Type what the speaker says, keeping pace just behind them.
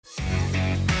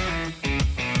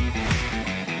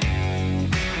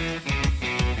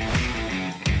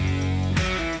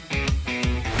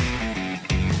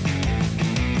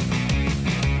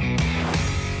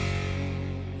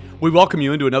We welcome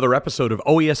you into another episode of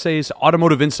OESA's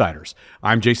Automotive Insiders.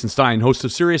 I'm Jason Stein, host of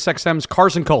SiriusXM's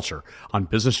Cars and Culture on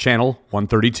Business Channel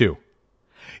 132.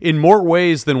 In more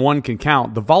ways than one can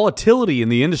count, the volatility in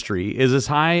the industry is as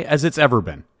high as it's ever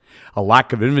been. A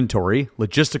lack of inventory,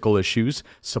 logistical issues,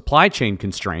 supply chain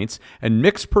constraints, and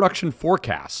mixed production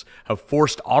forecasts have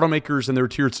forced automakers and their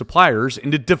tiered suppliers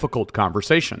into difficult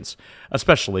conversations,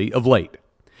 especially of late.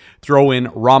 Throw in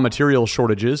raw material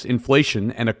shortages,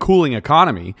 inflation, and a cooling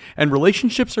economy, and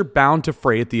relationships are bound to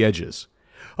fray at the edges.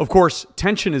 Of course,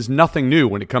 tension is nothing new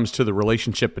when it comes to the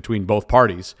relationship between both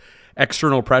parties.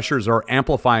 External pressures are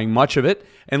amplifying much of it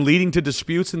and leading to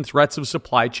disputes and threats of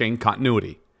supply chain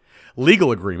continuity.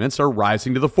 Legal agreements are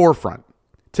rising to the forefront.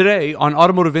 Today, on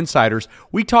Automotive Insiders,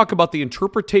 we talk about the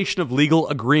interpretation of legal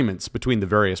agreements between the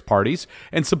various parties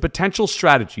and some potential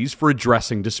strategies for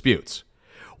addressing disputes.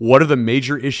 What are the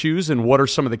major issues and what are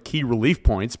some of the key relief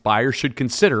points buyers should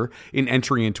consider in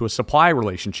entering into a supply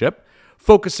relationship,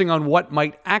 focusing on what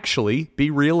might actually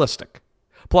be realistic?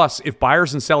 Plus, if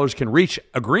buyers and sellers can reach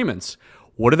agreements,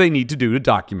 what do they need to do to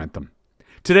document them?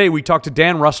 Today, we talk to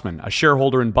Dan Rustmann, a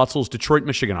shareholder in Butzel's Detroit,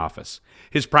 Michigan office.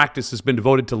 His practice has been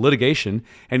devoted to litigation,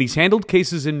 and he's handled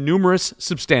cases in numerous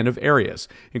substantive areas,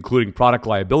 including product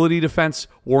liability defense,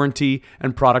 warranty,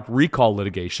 and product recall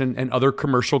litigation, and other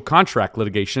commercial contract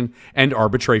litigation and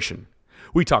arbitration.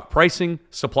 We talk pricing,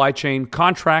 supply chain,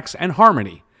 contracts, and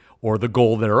harmony, or the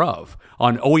goal thereof,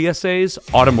 on OESA's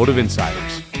Automotive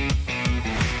Insiders.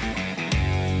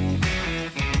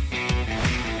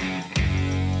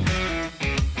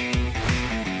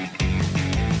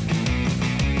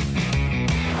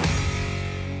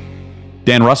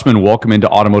 Dan Rustmann, welcome into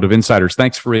Automotive Insiders.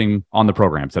 Thanks for being on the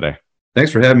program today.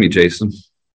 Thanks for having me, Jason.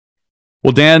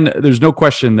 Well, Dan, there's no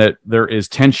question that there is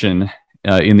tension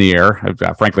in the air.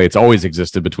 Frankly, it's always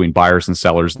existed between buyers and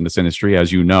sellers in this industry,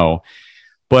 as you know.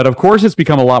 But of course, it's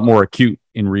become a lot more acute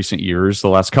in recent years, the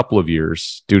last couple of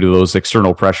years, due to those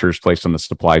external pressures placed on the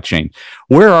supply chain.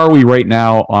 Where are we right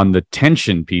now on the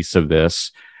tension piece of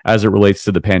this as it relates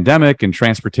to the pandemic and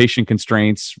transportation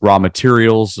constraints, raw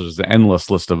materials? There's an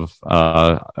endless list of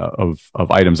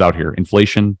items out here.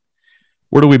 Inflation.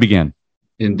 Where do we begin?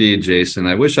 Indeed, Jason.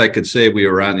 I wish I could say we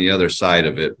were on the other side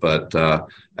of it, but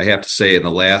I have to say in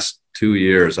the last 2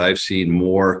 years, I've seen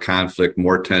more conflict,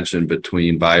 more tension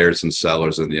between buyers and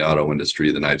sellers in the auto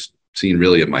industry than I've seen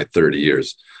really in my 30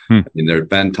 years. I mean, there have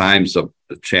been times of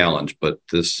a challenge, but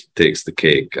this takes the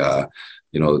cake.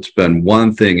 It's been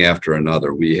one thing after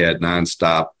another. We had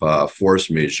nonstop force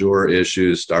majeure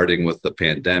issues, starting with the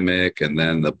pandemic and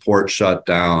then the port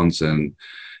shutdowns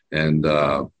and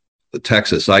the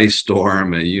Texas ice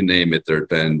storm, and you name it. There have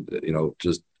been,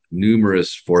 just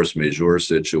numerous force majeure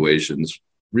situations,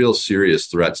 real serious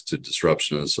threats to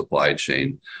disruption of the supply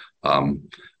chain.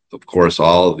 Of course,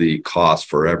 all the costs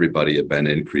for everybody have been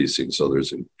increasing. So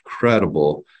there's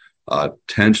incredible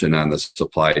tension on the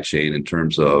supply chain in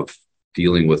terms of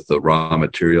dealing with the raw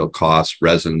material costs,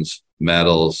 resins,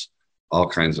 metals, all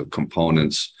kinds of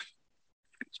components.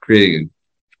 It's creating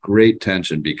great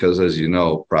tension because, as you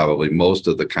know, probably most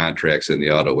of the contracts in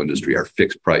the auto industry are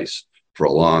fixed price for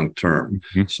a long term.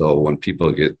 Mm-hmm. So when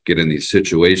people get in these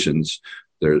situations,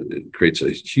 it creates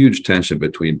a huge tension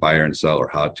between buyer and seller,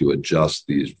 how to adjust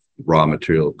these raw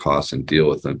material costs and deal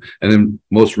with them. And then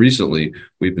most recently,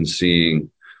 we've been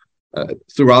seeing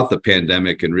throughout the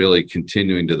pandemic and really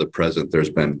continuing to the present, there's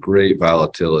been great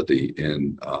volatility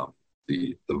in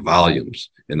the volumes,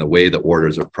 in the way the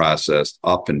orders are processed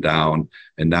up and down.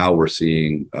 And now we're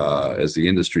seeing, as the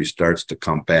industry starts to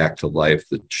come back to life,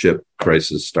 the chip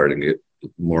crisis starting to get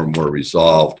more and more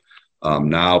resolved.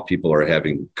 Now people are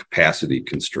having capacity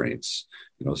constraints,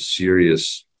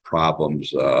 serious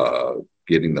problems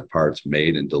getting the parts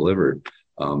made and delivered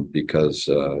because,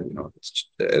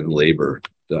 and labor.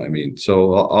 I mean,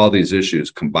 so all these issues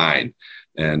combined,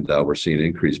 and we're seeing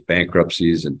increased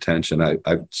bankruptcies and tension.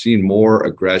 I've seen more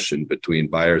aggression between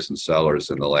buyers and sellers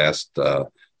in the last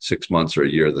 6 months or a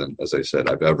year than, as I said,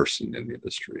 I've ever seen in the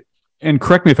industry. And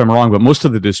correct me if I'm wrong, but most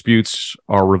of the disputes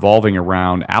are revolving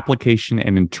around application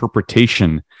and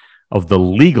interpretation of the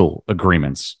legal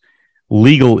agreements.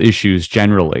 Legal issues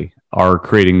generally are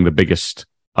creating the biggest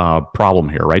problem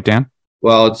here, right, Dan?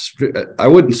 Well, I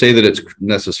wouldn't say that it's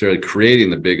necessarily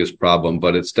creating the biggest problem,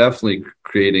 but it's definitely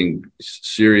creating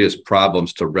serious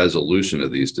problems to resolution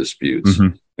of these disputes.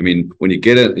 Mm-hmm. I mean, when you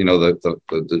get it,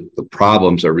 the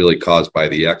problems are really caused by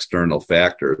the external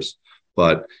factors.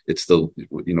 But it's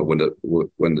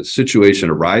when the situation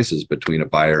arises between a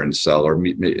buyer and seller,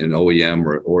 an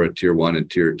OEM or a tier one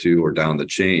and tier two or down the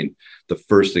chain, the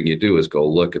first thing you do is go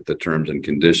look at the terms and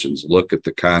conditions, look at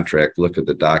the contract, look at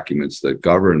the documents that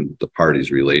govern the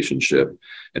parties' relationship,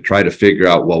 and try to figure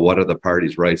out, well, what are the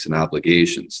parties' rights and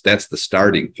obligations? That's the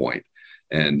starting point.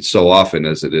 And so often,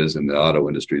 as it is in the auto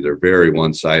industry, they're very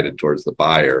one-sided towards the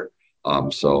buyer.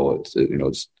 So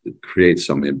it creates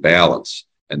some imbalance,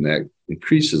 and that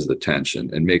increases the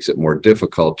tension and makes it more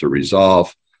difficult to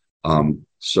resolve.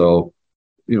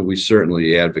 We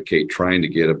certainly advocate trying to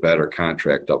get a better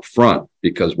contract up front,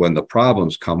 because when the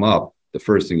problems come up, the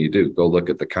first thing you do, go look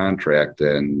at the contract,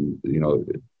 and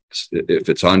if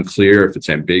it's unclear, if it's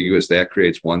ambiguous, that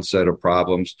creates one set of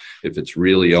problems. If it's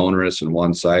really onerous and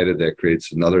one-sided, that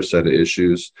creates another set of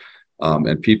issues,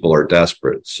 and people are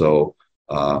desperate. So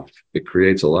it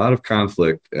creates a lot of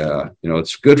conflict.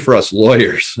 It's good for us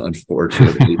lawyers,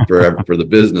 unfortunately, for the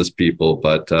business people,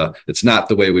 but it's not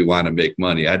the way we want to make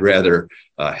money. I'd rather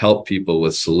help people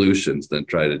with solutions than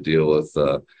try to deal with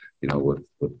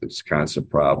this constant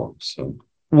problems. So,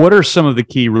 what are some of the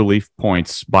key relief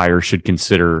points buyers should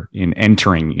consider in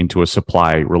entering into a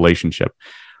supply relationship?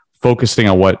 Focusing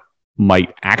on what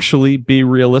might actually be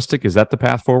realistic, is that the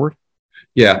path forward?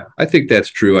 Yeah, I think that's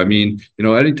true. I mean,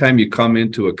 anytime you come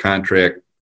into a contract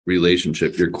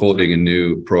relationship, you're quoting a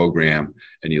new program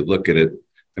and you look at it.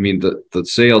 I mean, the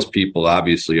salespeople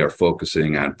obviously are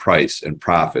focusing on price and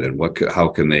profit and how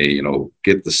can they,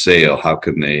 get the sale? How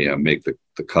can they make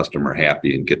the customer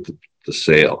happy and get the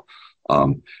sale?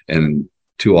 And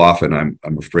too often,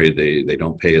 I'm afraid they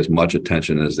don't pay as much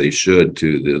attention as they should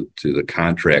to the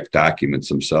contract documents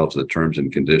themselves, the terms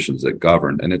and conditions that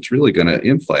govern, and it's really going to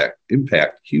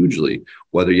impact hugely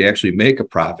whether you actually make a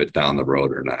profit down the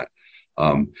road or not.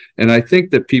 And I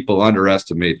think that people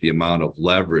underestimate the amount of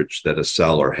leverage that a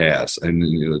seller has,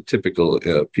 and typical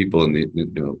people in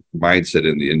the mindset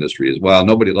in the industry is, well,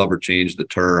 nobody will ever change the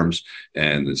terms,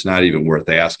 and it's not even worth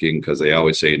asking because they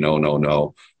always say no, no,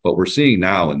 no. But we're seeing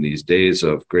now in these days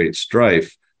of great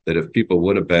strife that if people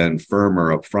would have been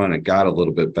firmer up front and got a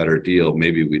little bit better deal,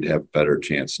 maybe we'd have a better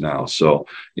chance now. So,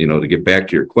 to get back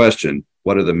to your question,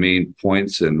 what are the main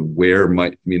points and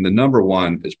the number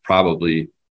one is probably,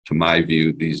 to my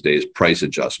view these days, price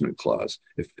adjustment clause.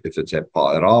 If it's at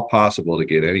all possible to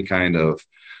get any kind of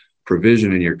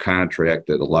provision in your contract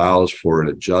that allows for an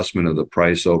adjustment of the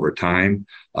price over time,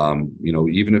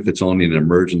 even if it's only an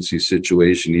emergency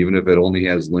situation, even if it only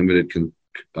has limited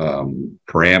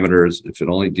parameters, if it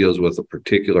only deals with a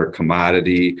particular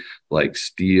commodity like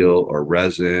steel or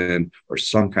resin or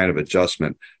some kind of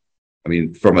adjustment. I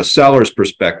mean, from a seller's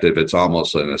perspective, it's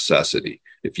almost a necessity.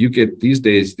 If you get these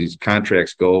days, these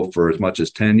contracts go for as much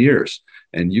as 10 years,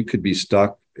 and you could be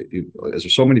stuck,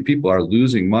 as so many people are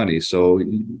losing money. So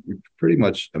you pretty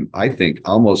much, I think,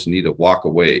 almost need to walk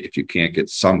away if you can't get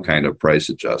some kind of price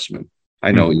adjustment.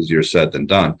 I know easier said than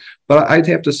done, but I'd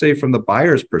have to say from the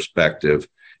buyer's perspective,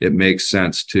 it makes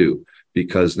sense too,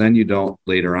 because then you don't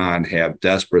later on have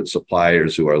desperate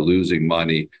suppliers who are losing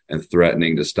money and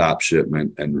threatening to stop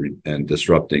shipment and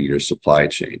disrupting your supply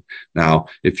chain. Now,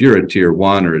 if you're a tier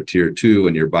one or a tier two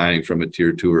and you're buying from a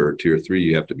tier two or a tier three,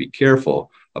 you have to be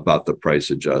careful about the price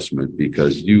adjustment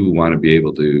because you want to be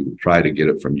able to try to get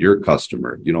it from your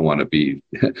customer. You don't want to be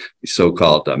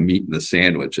so-called meat in the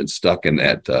sandwich and stuck in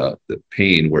that the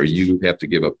pain where you have to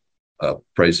give a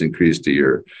price increase to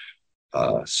your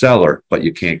seller, but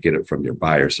you can't get it from your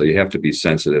buyer. So you have to be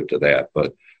sensitive to that.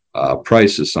 But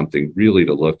price is something really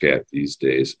to look at these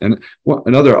days. And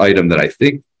another item that I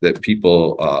think that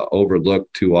people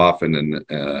overlook too often,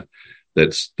 and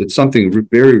that's something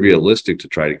very realistic to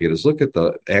try to get, is look at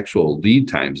the actual lead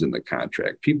times in the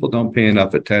contract. People don't pay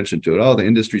enough attention to it. Oh, the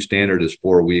industry standard is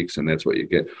 4 weeks, and that's what you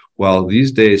get. Well,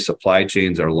 these days, supply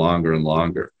chains are longer and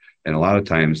longer. And a lot of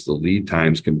times the lead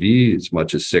times can be as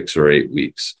much as 6 or 8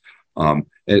 weeks.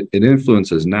 It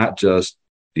influences not just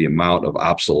the amount of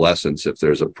obsolescence if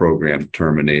there's a program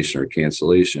termination or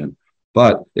cancellation,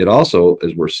 but it also,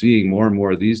 as we're seeing more and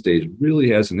more these days,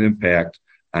 really has an impact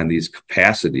on these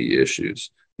capacity issues.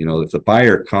 If the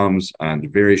buyer comes on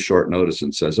very short notice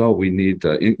and says, "Oh, you need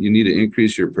to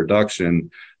increase your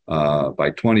production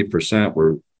by 20%,"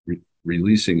 we're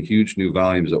releasing huge new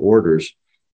volumes of orders.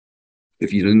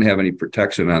 If you didn't have any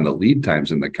protection on the lead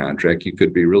times in the contract, you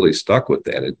could be really stuck with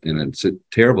that. And it's a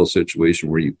terrible situation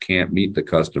where you can't meet the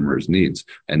customer's needs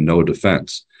and no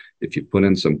defense. If you put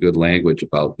in some good language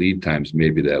about lead times,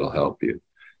 maybe that'll help you.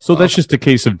 So that's just a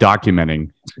case of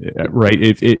documenting, right?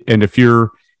 If you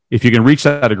can reach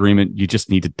that agreement, you just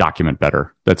need to document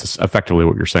better. That's effectively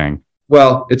what you're saying.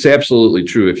 Well, it's absolutely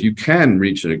true. If you can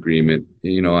reach an agreement,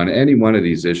 on any one of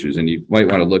these issues, and you might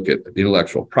want to look at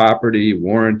intellectual property,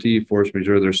 warranty, force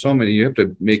majeure, there's so many, you have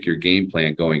to make your game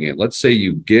plan going in. Let's say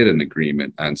you get an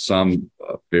agreement on some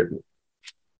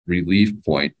relief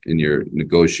point in your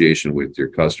negotiation with your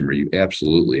customer. You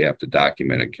absolutely have to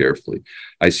document it carefully.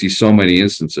 I see so many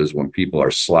instances when people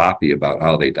are sloppy about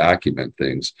how they document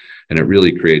things, and it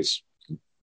really creates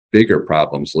bigger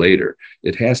problems later.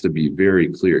 It has to be very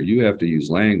clear. You have to use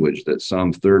language that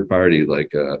some third party,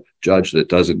 like a judge that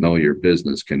doesn't know your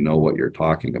business, can know what you're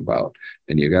talking about.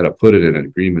 And you got to put it in an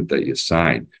agreement that you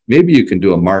sign. Maybe you can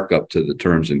do a markup to the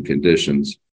terms and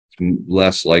conditions. It's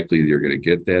less likely you're going to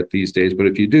get that these days. But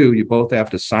if you do, you both have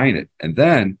to sign it. And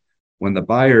then when the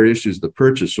buyer issues the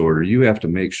purchase order, you have to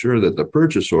make sure that the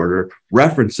purchase order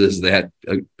references that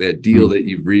deal that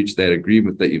you've reached, that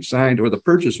agreement that you've signed, or the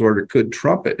purchase order could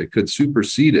trump it. It could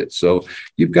supersede it. So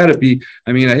you've got to be,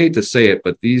 I hate to say it,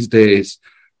 but these days,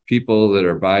 people that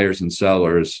are buyers and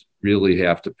sellers really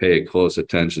have to pay close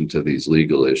attention to these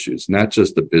legal issues, not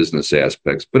just the business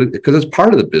aspects, but because it's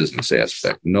part of the business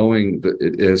aspect, knowing that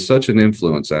it has such an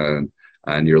influence on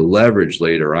your leverage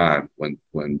later on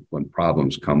when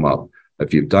problems come up.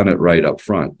 If you've done it right up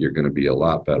front, you're going to be a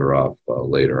lot better off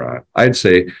later on. I'd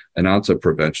say an ounce of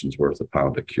prevention is worth a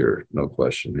pound of cure. No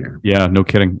question here. Yeah, no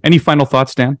kidding. Any final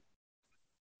thoughts, Dan?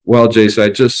 Well, Jason,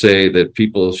 I'd just say that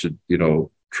people should,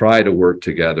 try to work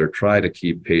together, try to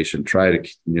keep patient, try to,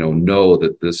 know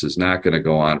that this is not going to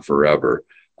go on forever.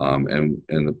 And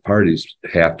the parties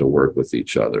have to work with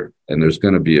each other, and there's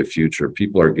going to be a future.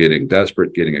 People are getting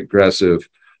desperate, getting aggressive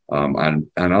on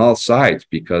all sides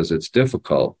because it's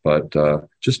difficult, but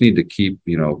just need to keep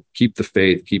the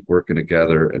faith, keep working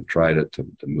together, and try to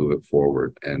move it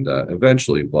forward. And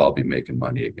eventually we'll all be making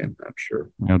money again, I'm sure.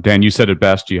 Dan, you said it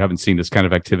best. You haven't seen this kind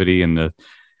of activity in the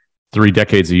 3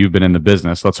 decades that you've been in the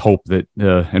business. Let's hope that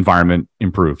the environment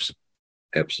improves.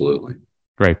 Absolutely.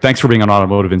 Great. Thanks for being on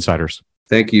Automotive Insiders.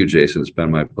 Thank you, Jason. It's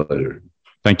been my pleasure.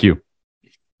 Thank you.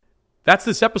 That's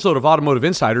this episode of Automotive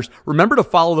Insiders. Remember to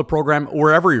follow the program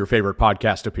wherever your favorite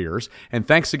podcast appears. And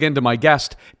thanks again to my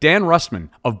guest, Dan Rustmann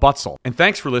of Butzel. And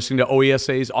thanks for listening to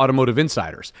OESA's Automotive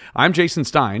Insiders. I'm Jason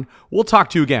Stein. We'll talk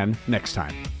to you again next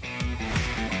time.